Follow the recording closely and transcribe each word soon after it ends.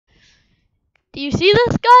Do you see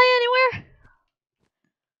this guy anywhere?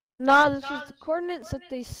 Nah, this is the coordinates that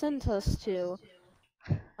they sent us to.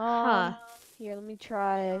 Huh. Here, let me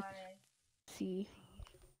try. See.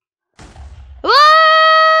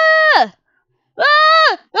 Ah!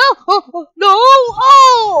 Ah! No! Oh, no!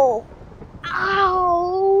 Oh! Ow!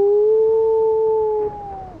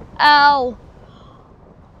 Ow!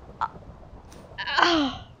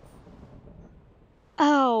 Ow!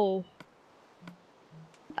 Ow!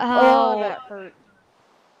 Oh, Ow! that hurt.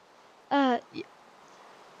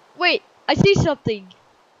 Wait! I see something.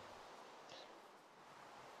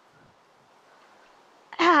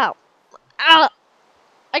 Ow! Ow!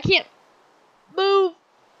 I can't move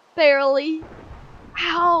barely.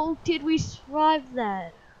 How did we survive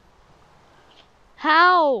that?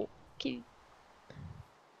 How?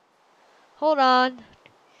 Hold on.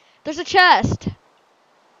 There's a chest.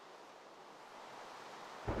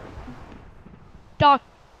 Doc,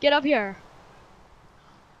 get up here.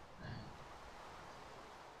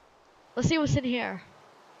 Let's see what's in here.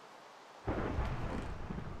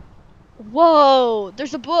 Whoa,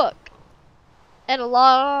 there's a book. And a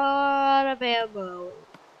lot of ammo.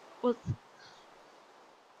 With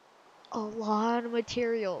a lot of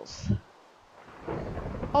materials.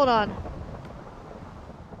 Hold on.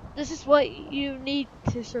 This is what you need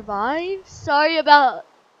to survive? Sorry about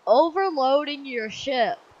overloading your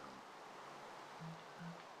ship.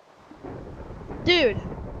 Dude.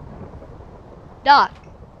 Doc.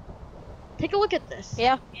 Take a look at this.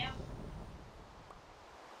 Yeah.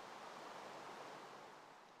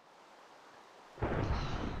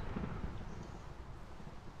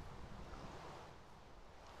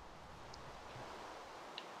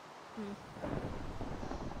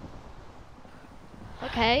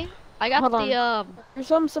 Okay. I got Hold the on. There's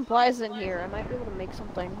some supplies in here. I might be able to make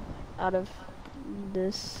something out of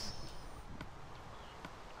this.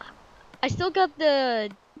 I still got the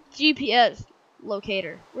GPS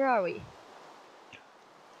locator. Where are we?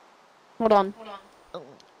 Hold on.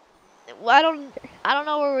 Well, I don't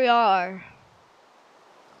know where we are.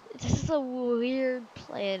 This is a weird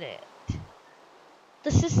planet.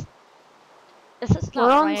 This is not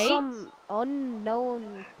We're on right. some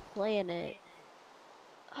unknown planet.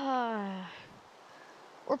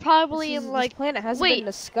 We're probably in like this planet hasn't been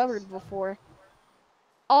discovered before.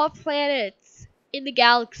 All planets in the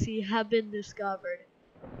galaxy have been discovered,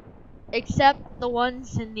 except the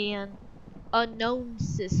ones in the unknown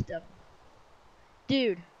system.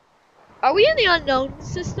 Dude, are we in the unknown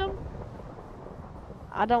system?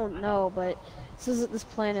 I don't know, but it says that this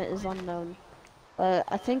planet is unknown. But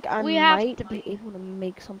I think I We have might to be able to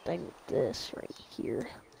make something with this right here.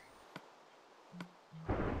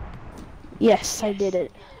 Yes, I did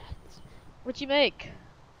it. What'd you make?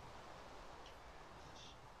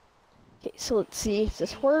 Okay, so let's see if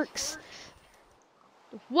this works.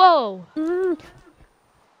 Whoa!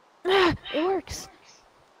 It works.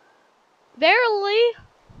 Barely.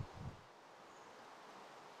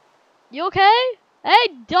 You okay? Hey,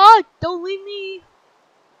 Doc, don't leave me.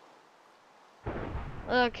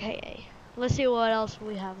 Okay, let's see what else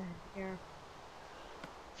we have in here.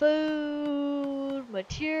 Food,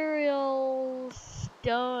 materials,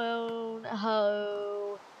 stone,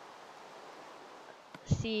 hoe,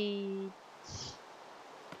 seeds,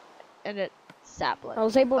 and a sapling. I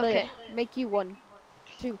was able to make you one,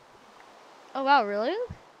 too. Oh wow, really?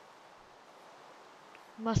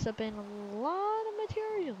 Must have been a lot of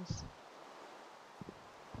materials.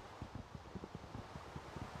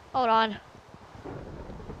 Hold on.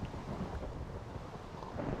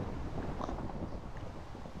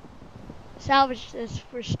 Salvage this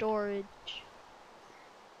for storage.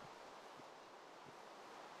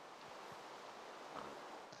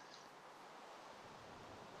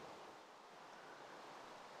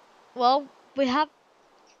 Well, we have.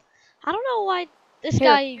 I don't know why this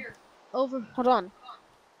guy over. Hold on.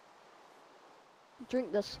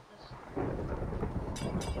 Drink this.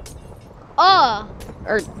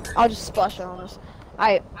 Or I'll just splash it on us.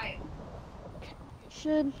 I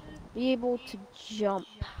should be able to jump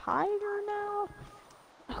higher now.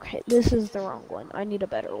 Okay, this is the wrong one. I need a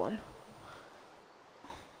better one.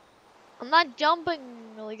 I'm not jumping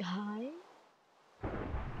really high.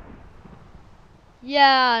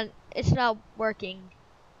 Yeah, it's not working.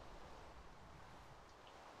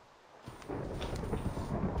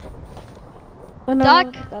 Oh, no,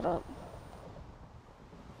 Doc? that up.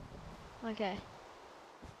 Okay.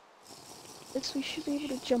 This we should be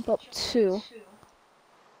able to jump up too.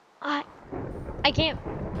 I can't.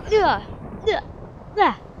 Yeah. Yeah.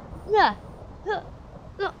 Yeah. Yeah.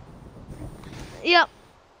 Yep.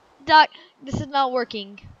 Doc, this is not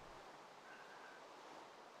working.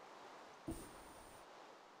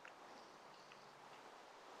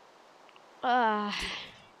 Uh,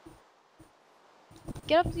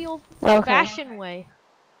 get up the Okay. old-fashioned way.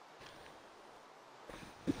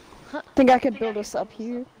 Huh. Think I could build us up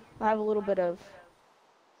here. I have a little bit of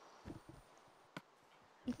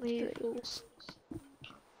Wait, materials.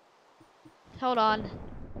 hold on.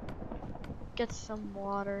 Get some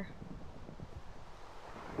water.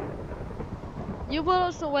 You put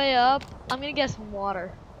us the way up. I'm gonna get some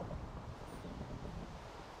water.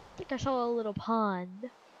 I think I saw a little pond.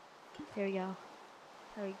 There we go.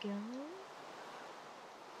 There we go.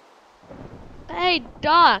 Hey,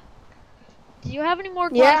 Doc. Do you have any more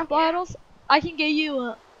glass Yeah, bottles? I can get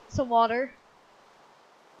you some water.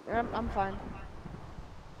 I'm fine.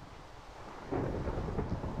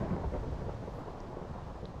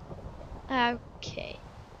 Okay.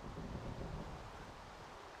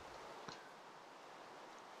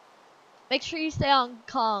 Make sure you stay on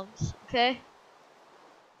comms, okay?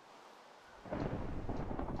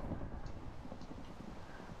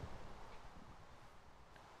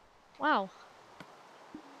 Wow.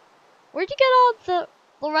 Where'd you get all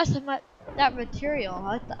the rest of that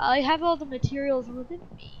material? I have all the materials within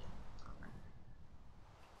me.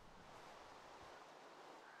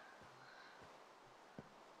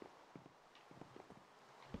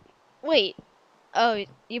 Wait. Oh,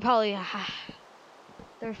 you probably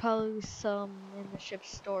there's probably some in the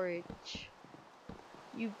ship's storage.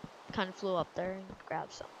 You kind of flew up there and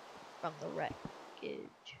grabbed some from the wreckage.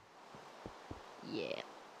 Yeah.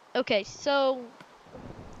 Okay, so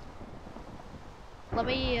let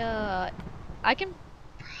me I can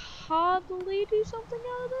probably do something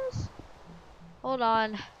out of this. Hold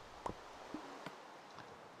on.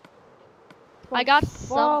 I I'm got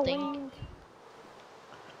something. falling.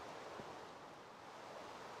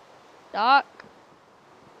 Doc.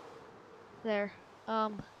 There.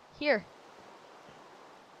 Here.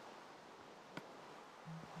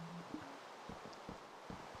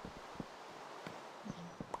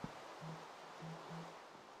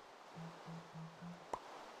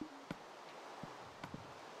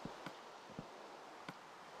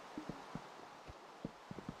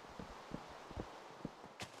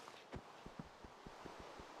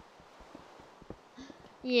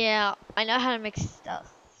 Yeah, I know how to mix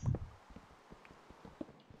stuff.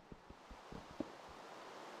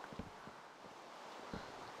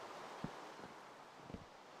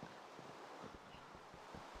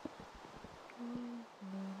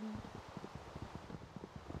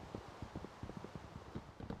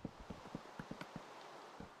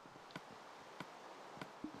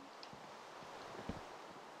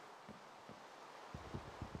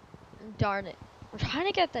 Darn it. I'm trying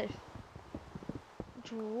to get that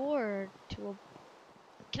drawer to a...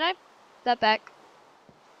 Can I have that back?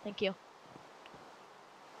 Thank you.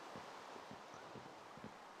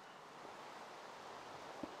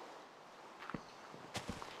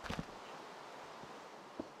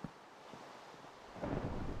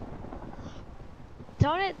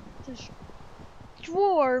 Darn it. This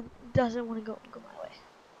drawer doesn't want to go my way.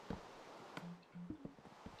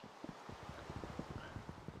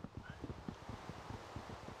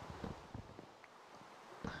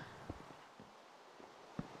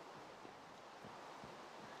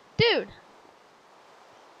 Dude!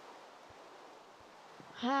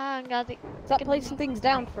 I got the... Stop placing things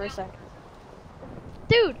down for a second.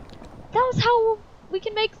 Dude! That was how we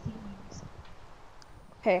can make things.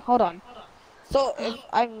 Okay, hold on. So if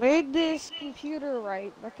I made this computer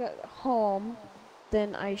right back at home,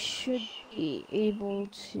 then I should be able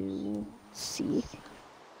to see.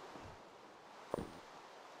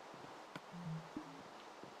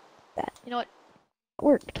 That You know what?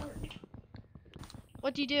 worked.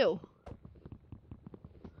 What'd you do?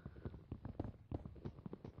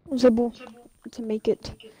 I was able to make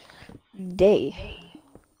it day.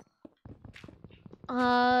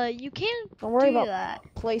 You can't Don't worry do about that.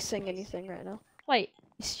 placing anything right now. Wait.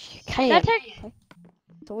 Yes, you That can. tech...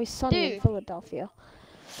 It's always sunny in Dude. Philadelphia.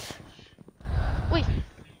 Wait.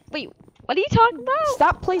 Wait. What are you talking about?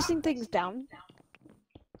 Stop placing things down.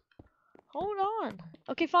 Hold on.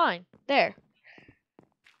 Okay, fine. There.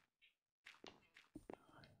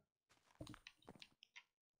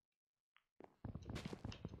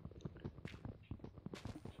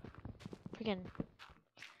 Freaking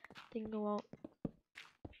thing go out.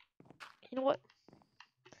 You know what?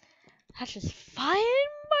 That's just fine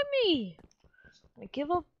by me. I give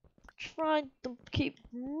up trying to keep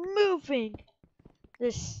moving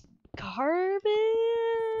this garbage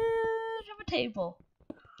of a table.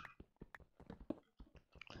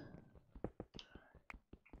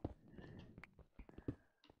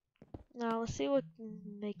 Now let's see what we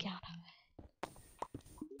can make out of it.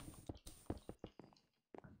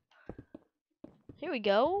 Here we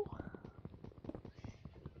go.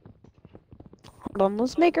 Hold on,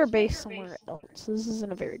 let's make our base somewhere else. This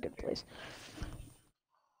isn't a very good place.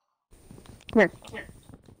 Come here.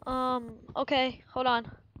 Okay, hold on.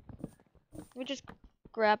 Let me just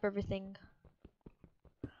grab everything.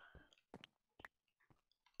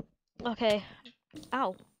 Okay.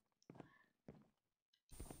 Ow.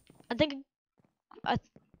 I think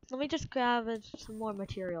let me just grab some more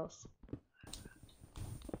materials.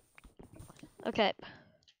 Okay.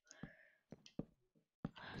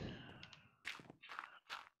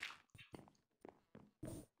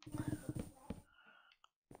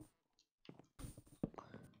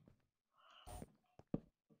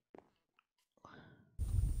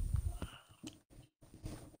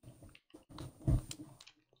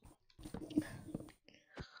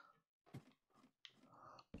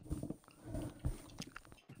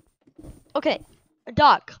 Okay.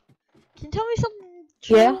 Doc, can you tell me something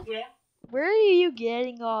true? Yeah? Where are you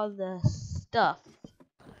getting all this stuff?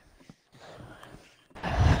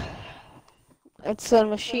 It's a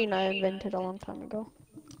machine I invented a long time ago.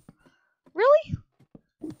 Really?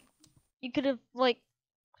 You could have like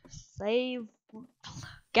saved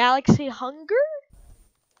galaxy hunger?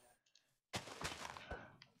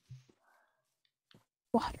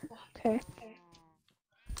 Water. Okay.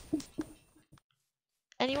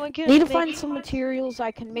 Anyone could Need to make find some materials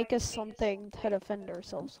I can make us something to defend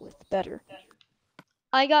ourselves with better.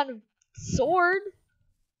 I got a sword.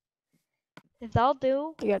 If that'll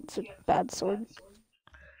do. Yeah, it's a bad sword.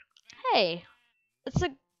 Hey, it's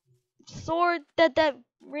a sword that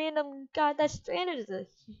random guy that stranded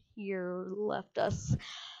here left us.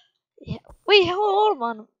 Yeah. Wait, hold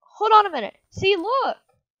on a minute. See, look,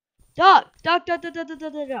 Doc.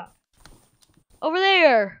 Over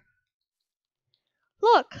there.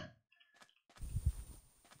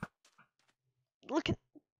 Look at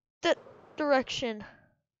that direction.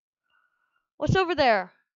 What's over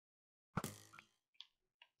there?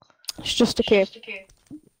 It's just a cave.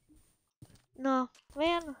 No,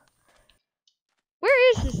 man.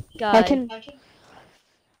 Where is this guy? I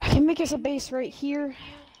can make us a base right here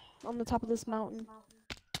on the top of this mountain.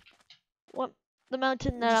 What? The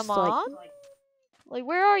mountain that Just I'm on? Like,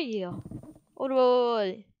 where are you?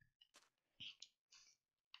 Wait.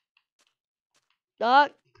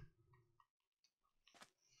 Doc?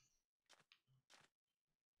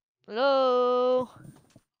 Hello?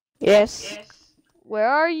 Yes. Where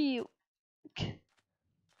are you?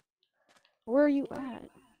 Where are you at?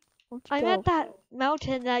 Where'd you I'm go? at that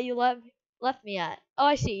mountain that you left me at. Oh,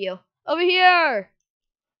 I see you. Over here!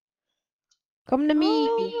 Come to me.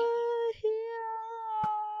 Over here!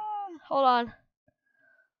 Hold on.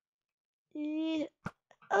 Yeah.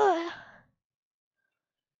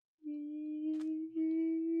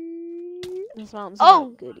 This mountain's Oh!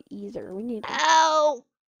 not good either. We need to... Ow!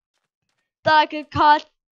 I thought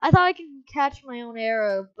I could catch my own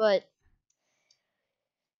arrow, but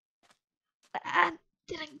that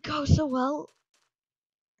didn't go so well.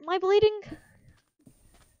 Am I bleeding?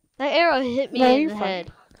 That arrow hit me No, in you're the fine.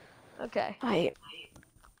 head. Okay.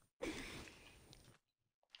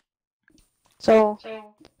 So,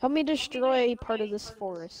 help me destroy part of this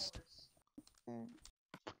forest.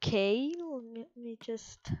 Okay, let me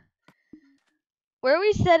just... Where are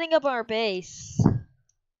we setting up our base?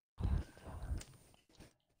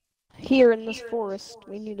 Here in this forest,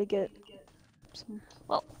 we need to get some...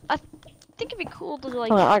 Well, I think it'd be cool to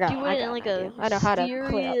like I got do it in an like idea. a I know how to clear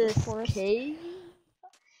out this mysterious forest. cave.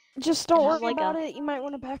 Just don't And have, worry like, about it. You might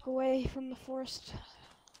want to back away from the forest.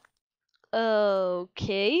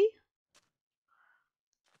 Okay.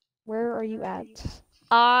 Where are you at?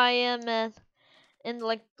 I am in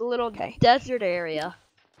like the little desert area.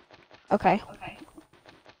 Okay.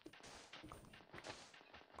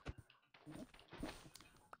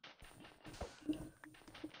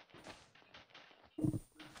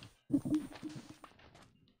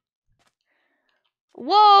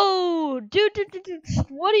 Whoa, dude,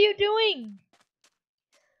 what are you doing?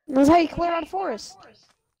 That's how you clear out a forest.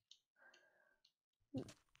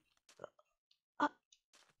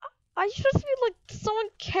 Are you supposed to be like someone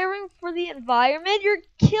caring for the environment? You're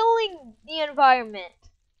killing the environment.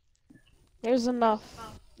 There's enough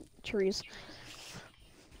trees.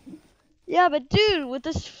 Yeah, but dude, with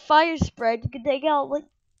this fire spread, you could take out like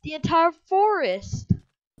the entire forest.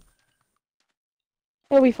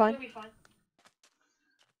 It'll be fine.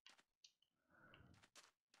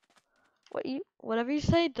 Whatever you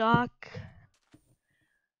say, Doc.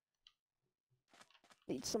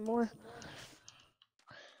 Need some more.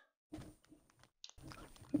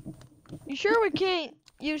 You sure we can't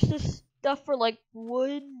use this stuff for like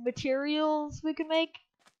wood materials we can make?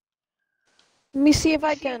 Let me see if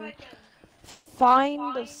I can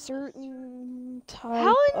find a certain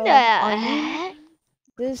How type in of onion.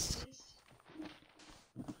 the? This.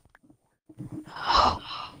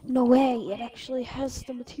 No way, it actually has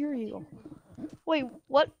the material. Wait,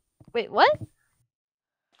 what? Wait, what?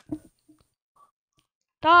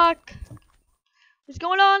 Doc, what's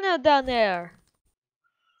going on down there?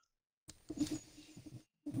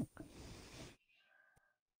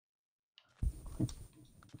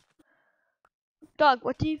 Doc,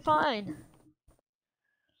 what do you find?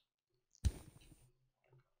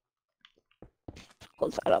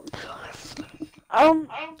 Close that up. Um,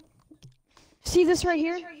 see this right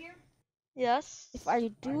here? Yes. If I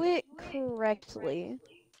do it correctly,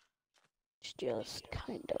 it's just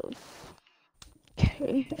kind of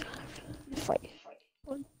okay. If I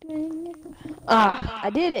I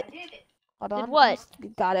did it. Hold Did on. what?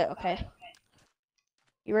 Got it. Okay.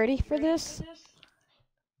 You ready for this?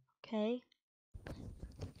 Okay.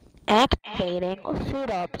 Activating suit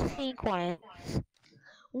up sequence.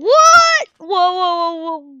 What? Whoa, whoa,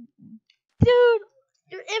 whoa, whoa. Dude,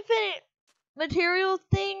 your infinite material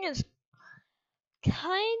thing is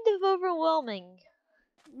kind of overwhelming.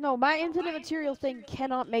 No, my infinite material thing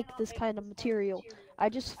cannot make this kind of material. I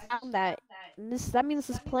just found that. And that means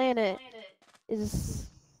this planet is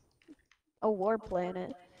a war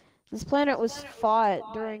planet. This planet was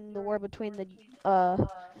fought during the war between the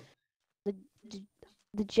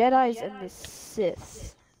the Jedi's and the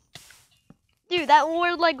Siths. Dude, that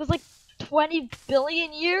war was like 20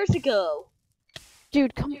 billion years ago.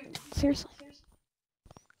 Dude, come seriously.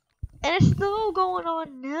 And it's still going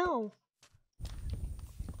on now.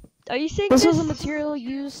 Are you saying This this? was a material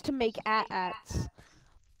used to make AT-ATs.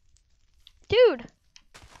 Dude,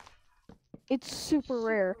 It's super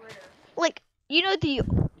rare. like, you know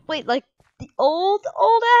like the old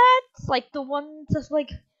ads? Like the ones that's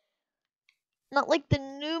like, not like the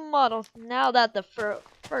new models now that the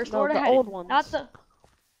first No, order the had it. old ones. Not the,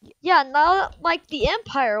 yeah, not like the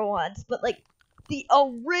Empire ones, but like the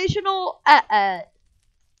original ad.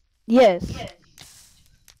 Yes.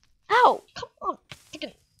 Ow, come on.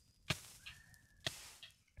 Freaking.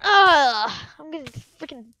 I'm getting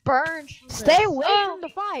freaking burned. Stay away from the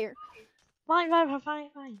fire. Fine.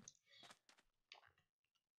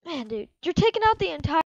 Man, dude, you're taking out the entire